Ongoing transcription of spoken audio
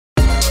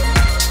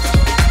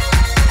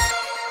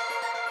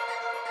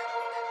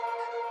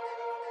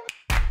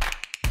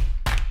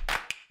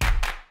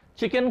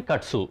Chicken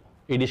katsu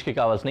ఈ డిష్కి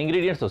కావాల్సిన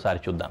ingredients ఒకసారి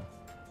చూద్దాం.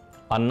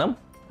 అన్నం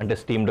అంటే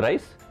steamed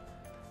rice,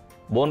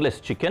 boneless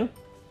chicken,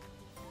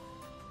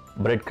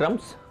 bread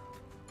crumbs,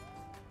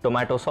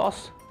 tomato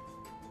sauce,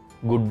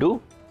 గుడ్డు,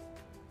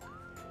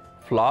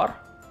 ఫ్లార్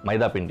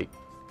మైదా పిండి,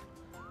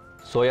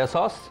 సోయా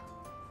సాస్,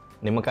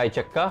 నిమ్మకాయ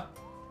చెక్క,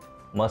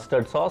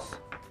 mustard sauce,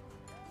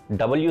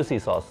 WC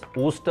sauce,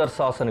 ఊస్టర్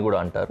sauce అని కూడా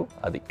అంటారు.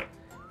 అది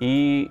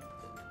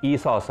ఈ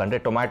సాస్ అంటే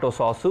tomato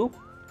sauce,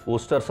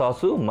 ఊస్టర్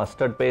sauce,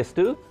 mustard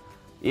paste,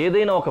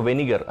 ఏదైనా ఒక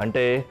వెనిగర్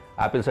అంటే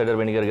యాపిల్ సైడర్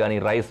వెనిగర్ కానీ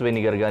రైస్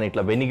వెనిగర్ కానీ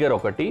ఇట్లా వెనిగర్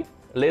ఒకటి,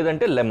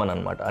 లేదంటే లెమన్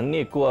అనమాట. అన్నీ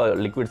ఎక్కువ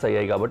లిక్విడ్స్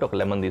అయ్యాయి కాబట్టి ఒక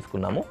లెమన్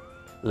తీసుకున్నాము.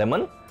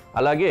 లెమన్,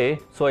 అలాగే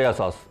సోయా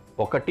సాస్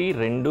 1,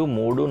 2,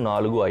 3,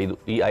 4, 5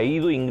 ఈ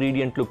 5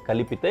 ఇంగ్రీడియంట్లు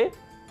కలిపితే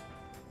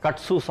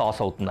కట్సు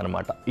సాస్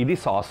అవుతుందన్నమాట. ఇది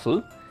సాస్.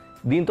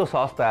 దీంతో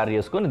సాస్ తయారు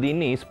చేసుకొని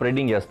దీన్ని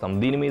స్ప్రెడింగ్ చేస్తాం.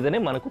 దీని మీదనే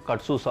మనకు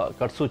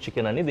కట్సు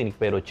చికెన్ అని దీనికి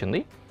పేరు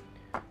వచ్చింది.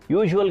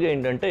 యూజువల్గా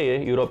ఏంటంటే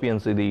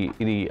యూరోపియన్స్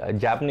ఇది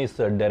జాపనీస్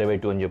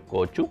డెరివేటివ్ అని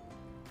చెప్పుకోవచ్చు.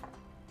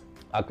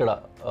 అక్కడ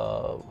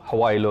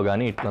హవాయిలో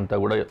కానీ ఇట్లంతా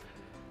కూడా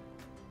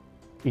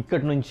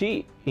ఇక్కడి నుంచి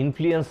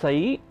ఇన్ఫ్లుయెన్స్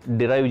అయ్యి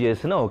డిరైవ్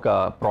చేసిన ఒక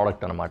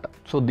ప్రోడక్ట్ అనమాట.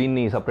 సో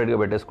దీన్ని సపరేట్గా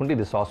పెట్టేసుకుంటే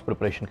ఇది సాస్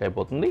ప్రిపరేషన్కి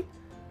అయిపోతుంది.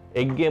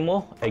 ఎగ్ ఏమో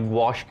ఎగ్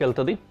వాష్కి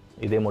వెళ్తుంది,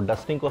 ఇదేమో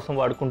డస్టింగ్ కోసం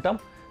వాడుకుంటాం.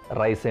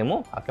 రైస్ ఏమో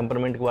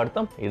అకంపనమెంట్కి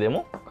వాడతాం, ఇదేమో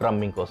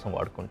క్రమ్మింగ్ కోసం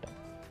వాడుకుంటాం.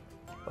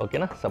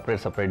 ఓకేనా,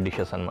 సపరేట్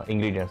డిషెస్ అన్నమాట,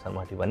 ఇంగ్రీడియంట్స్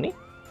అన్నమాట ఇవన్నీ.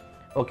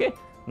 Okay,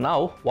 now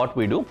what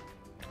we do,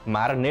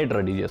 మ్యారినేడ్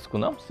ready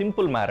చేసుకుందాం.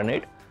 సింపుల్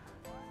మ్యారినేడ్.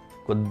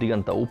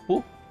 కొద్దిగంత ఉప్పు,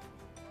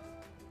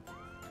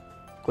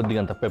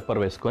 కొద్దిగంత పెప్పర్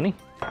వేసుకొని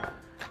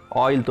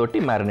ఆయిల్ తోటి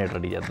మ్యారినేడ్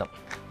రెడీ చేద్దాం.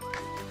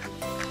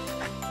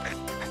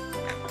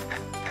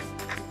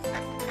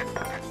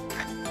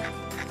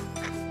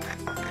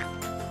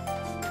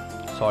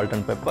 Salt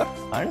and pepper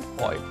and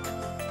oil.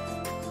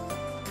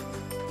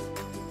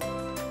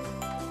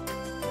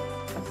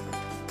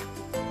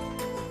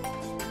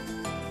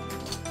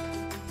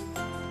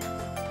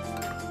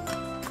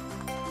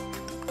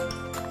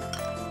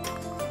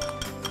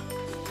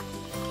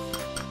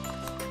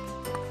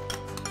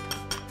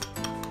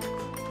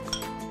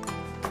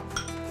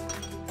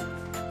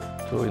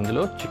 So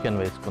ఇందులో చికెన్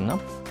వేసుకుందాం.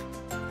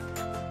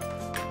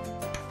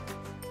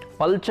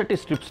 పల్చటి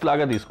స్ట్రిప్స్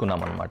లాగా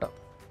తీసుకున్నాం అనమాట.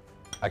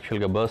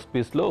 యాక్చువల్గా బర్స్ట్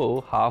పీస్లో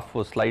హాఫ్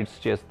స్లైడ్స్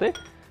చేస్తే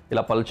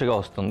ఇలా పల్చగా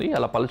వస్తుంది.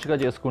 అలా పల్చగా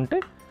చేసుకుంటే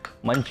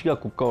మంచిగా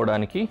కుక్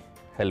అవ్వడానికి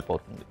హెల్ప్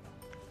అవుతుంది,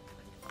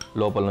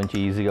 లోపల నుంచి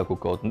ఈజీగా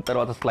కుక్ అవుతుంది.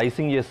 తర్వాత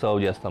స్లైసింగ్ చేసి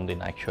సర్వ్ చేస్తాం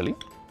దీన్ని యాక్చువల్లీ,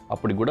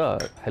 అప్పుడు కూడా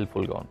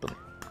హెల్ప్ఫుల్గా ఉంటుంది.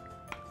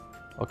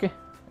 ఓకే,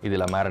 ఇది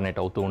ఇలా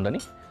మ్యారినేట్ అవుతూ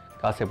ఉండని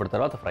కాసేపటి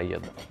తర్వాత ఫ్రై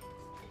చేద్దాం.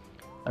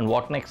 And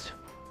what next,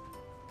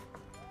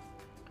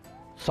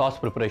 sauce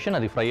preparation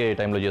అది ఫ్రై అయ్యే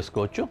టైంలో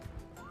చేసుకోవచ్చు.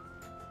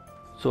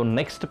 సో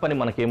నెక్స్ట్ పని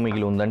మనకేం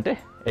మిగిలి ఉందంటే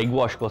ఎగ్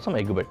వాష్ కోసం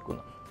ఎగ్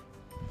పెట్టుకుందాం.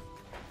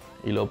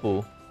 ఈలోపు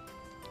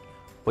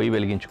పొయ్యి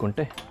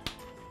వెలిగించుకుంటే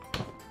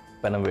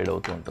పెనం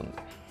వేడవుతూ ఉంటుంది.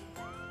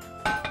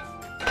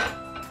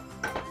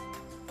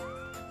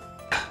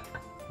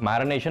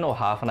 మ్యారినేషన్ ఒక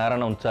హాఫ్ అన్ అవర్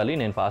అయినా ఉంచాలి.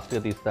 నేను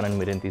ఫాస్ట్గా తీస్తానని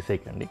మీరేం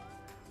తీసేయకండి,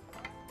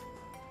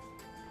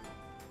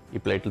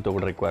 ఈ ప్లేట్లతో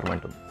కూడా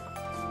రిక్వైర్మెంట్ ఉంది.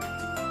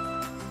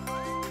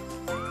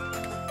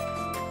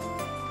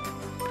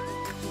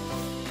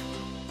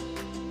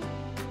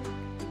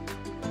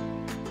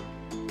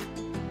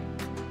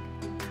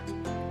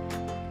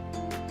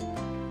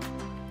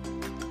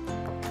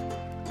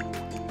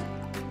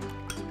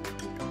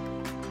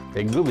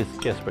 ఎగ్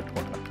విస్క్ చేసి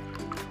పెట్టుకుంటాం.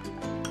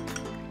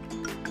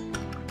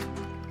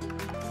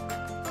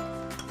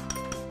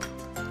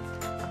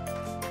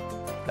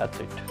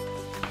 That's it.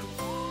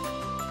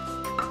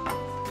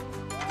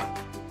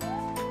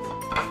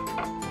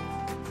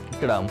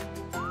 ఇక్కడ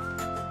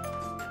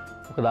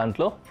ఒక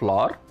దాంట్లో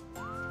ఫ్లార్,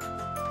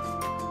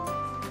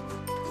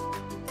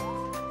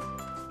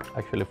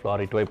 యాక్చువల్లీ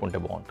ఫ్లార్ ఇటువైపు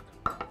ఉంటే బాగుంటుంది.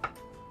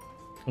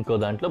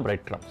 ఇంకో దాంట్లో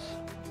బ్రెడ్ క్రమ్స్,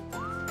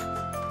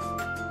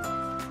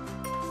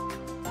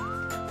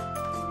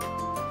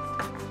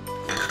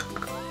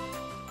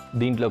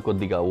 దీంట్లో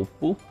కొద్దిగా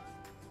ఉప్పు,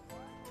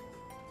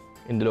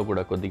 ఇందులో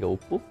కూడా కొద్దిగా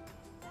ఉప్పు,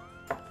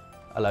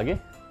 అలాగే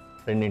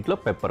రెండింట్లో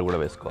పెప్పర్ కూడా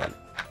వేసుకోవాలి.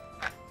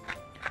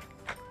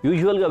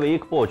 యూజువల్గా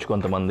వేయకపోవచ్చు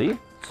కొంతమంది,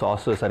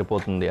 సాస్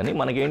సరిపోతుంది అని.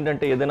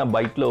 మనకేంటంటే ఏదైనా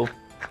బయటలో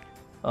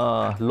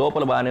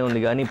లోపల బాగానే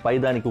ఉంది కానీ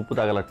పైదానికి ఉప్పు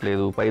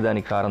తగలట్లేదు,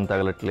 పైదానికి కారం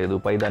తగలట్లేదు,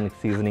 పైదానికి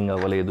సీజనింగ్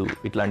అవ్వలేదు,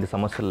 ఇట్లాంటి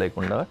సమస్యలు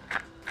లేకుండా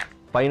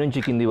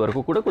పైనుంచి కింది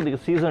వరకు కూడా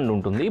కొద్దిగా సీజన్డ్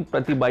ఉంటుంది.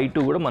 ప్రతి బయట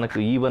కూడా మనకు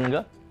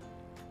ఈవెన్గా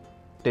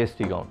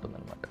టేస్టీగా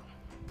ఉంటుందన్నమాట.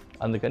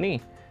 అందుకని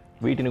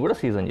వీటిని కూడా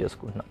సీజన్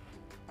చేసుకుంటున్నాం.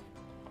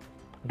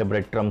 అంటే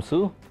బ్రెడ్ క్రమ్స్,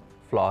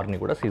 ఫ్లార్ని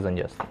కూడా సీజన్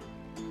చేస్తాం.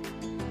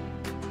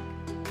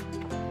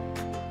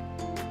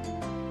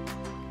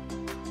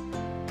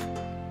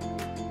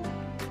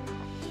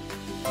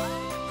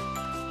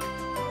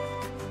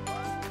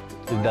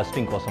 ఇది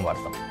డస్టింగ్ కోసం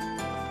వాడతాం.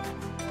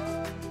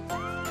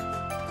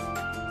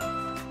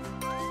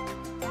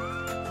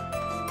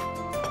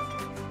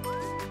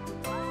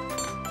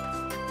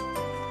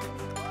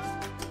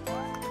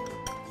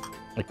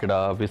 ఇక్కడ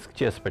విస్క్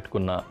చేసి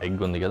పెట్టుకున్న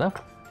ఎగ్ ఉంది కదా,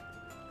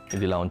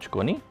 ఇది ఇలా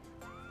ఉంచుకొని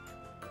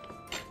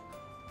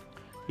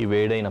ఈ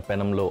వేడైన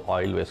పెనంలో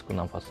ఆయిల్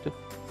వేసుకుందాం ఫస్ట్.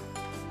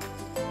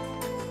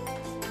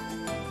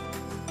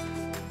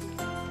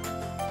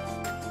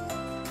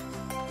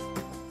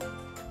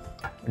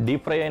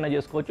 డీప్ ఫ్రై అయినా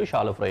చేసుకోవచ్చు,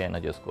 షాలో ఫ్రై అయినా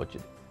చేసుకోవచ్చు.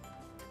 ఇది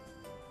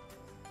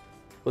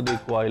కొద్దిగా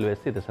ఎక్కువ ఆయిల్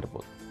వేస్తే ఇది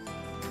సరిపోతుంది.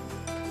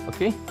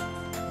 ఓకే,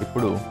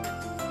 ఇప్పుడు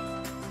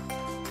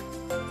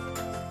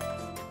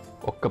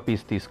ఒక్క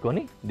పీస్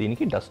తీసుకొని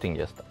దీనికి డస్టింగ్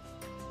చేస్తాం.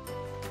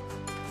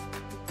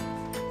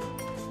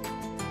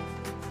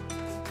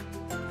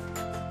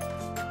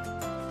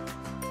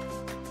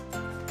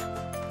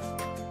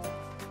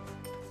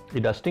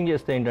 ఈ డస్టింగ్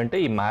చేస్తే ఏంటంటే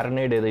ఈ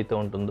మ్యారినేడ్ ఏదైతే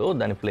ఉంటుందో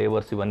దాని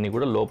ఫ్లేవర్స్ ఇవన్నీ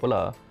కూడా లోపల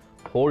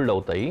హోల్డ్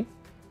అవుతాయి,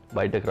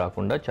 బయటకు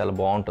రాకుండా చాలా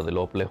బాగుంటుంది.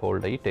 లోపలే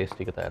హోల్డ్ అయ్యి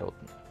టేస్టీగా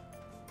తయారవుతుంది.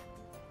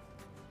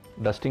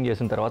 డస్టింగ్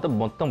చేసిన తర్వాత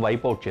మొత్తం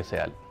వైప్ అవుట్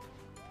చేసేయాలి,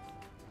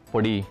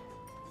 పొడి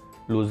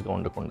లూజ్గా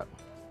ఉండకుండా.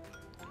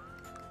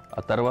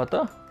 ఆ తర్వాత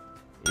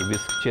ఈ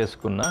విస్క్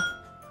చేసుకున్న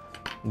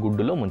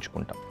గుడ్డులో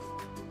ముంచుకుంటాం.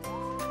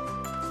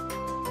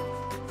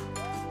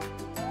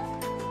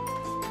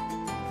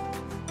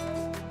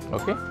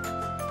 Okay,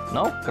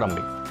 now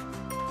క్రంబింగ్.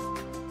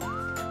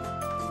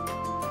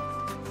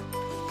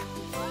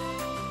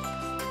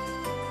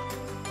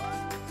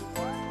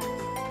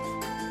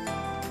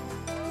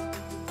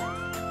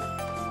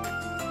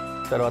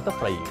 తర్వాత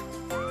ఫ్రైయింగ్.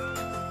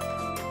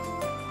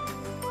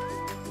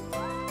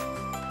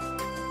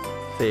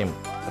 Same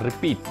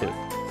repeat.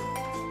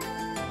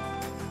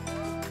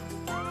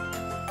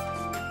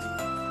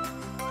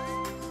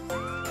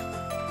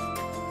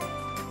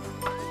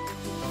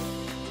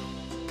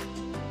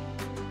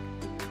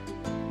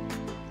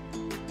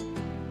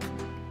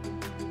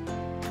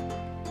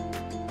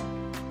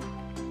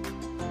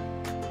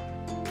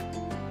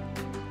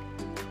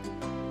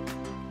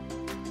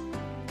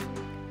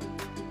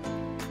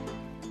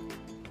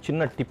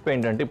 చిన్న టిప్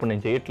ఏంటంటే, ఇప్పుడు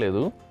నేను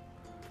చేయట్లేదు,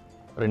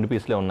 2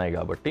 పీస్లే ఉన్నాయి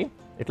కాబట్టి,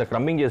 ఇట్లా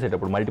క్రమ్మింగ్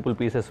చేసేటప్పుడు మల్టిపుల్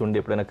పీసెస్ ఉండి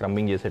ఎప్పుడైనా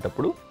క్రమ్మింగ్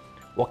చేసేటప్పుడు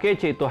ఒకే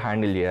చేతితో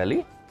హ్యాండిల్ చేయాలి.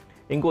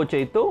 ఇంకో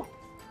చేతితో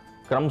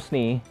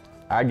క్రమ్స్ని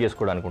యాడ్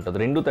చేసుకోవడానికి ఉంటుంది.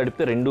 2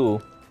 తడిపితే 2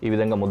 ఈ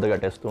విధంగా ముద్ద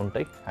కట్టేస్తూ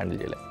ఉంటాయి, హ్యాండిల్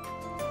చేయలేం.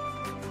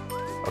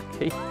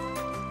 ఓకే,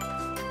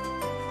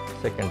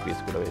 సెకండ్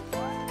పీస్ కూడా వేసి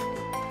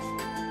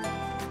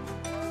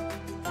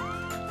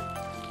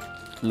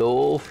లో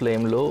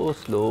ఫ్లేమ్లో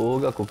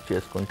స్లోగా కుక్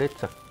చేసుకుంటే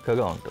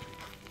చక్కగా ఉంటుంది.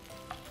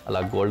 అలా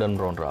గోల్డెన్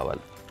బ్రౌన్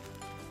రావాలి.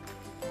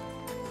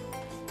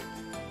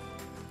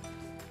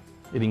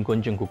 ఇది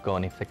ఇంకొంచెం కుక్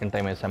అవని, సెకండ్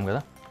టైం వేసాం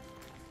కదా,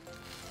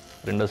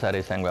 రెండోసారి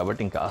వేసాం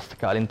కాబట్టి ఇంకా కాస్త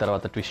కాలిన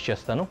తర్వాత ట్విస్ట్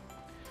చేస్తాను.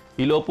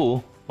 ఈలోపు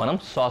మనం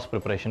సాస్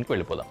ప్రిపరేషన్కి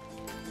వెళ్ళిపోదాం.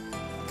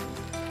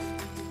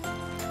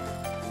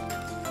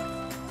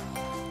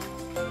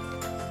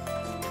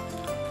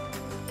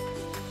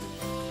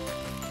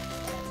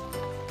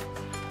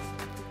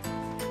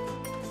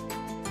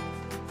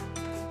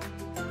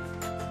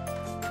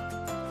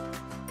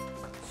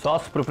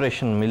 సాస్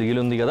ప్రిపరేషన్ మిగిలి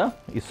ఉంది కదా,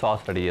 ఈ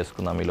సాస్ రెడీ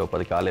చేసుకుందాం. ఈ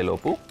లోపది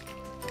కాలేలోపు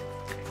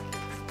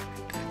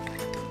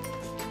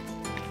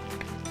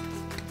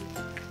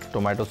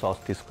టొమాటో సాస్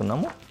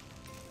తీసుకున్నాము,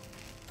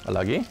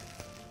 అలాగే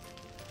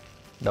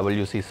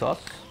WC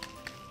సాస్,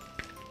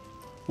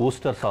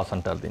 ఊస్టర్ సాస్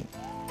అంటారు దీన్ని,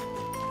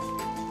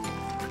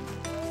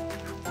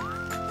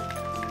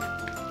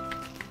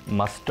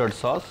 మస్టర్డ్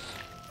సాస్,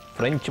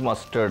 ఫ్రెంచ్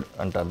మస్టర్డ్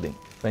అంటారు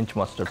దీన్ని, ఫ్రెంచ్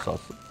మస్టర్డ్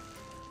సాస్,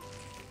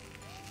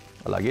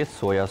 అలాగే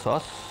సోయా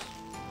సాస్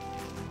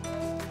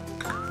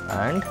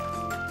అండ్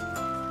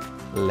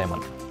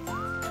లెమన్.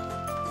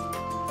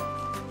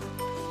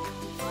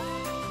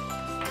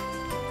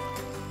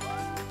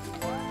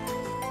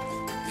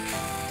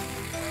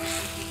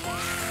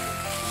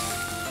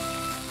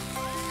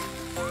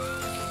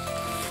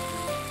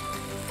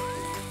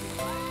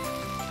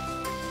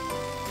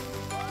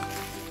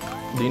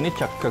 దీన్ని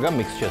చక్కగా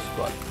మిక్స్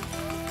చేసుకోవాలి.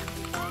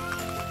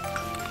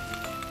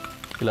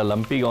 ఇలా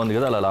లంపీగా ఉంది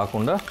కదా, అలా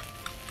లేకుండా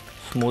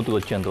స్మూత్గా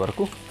వచ్చేంత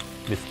వరకు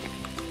విస్క్.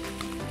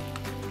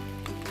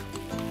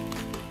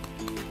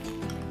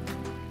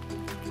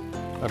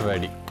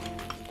 రెడీ,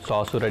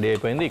 సాసు రెడీ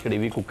అయిపోయింది. ఇక్కడ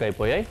ఇవి కుక్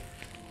అయిపోయాయి.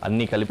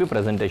 అన్నీ కలిపి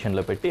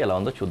ప్రజెంటేషన్లో పెట్టి ఎలా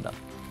ఉందో చూద్దాం.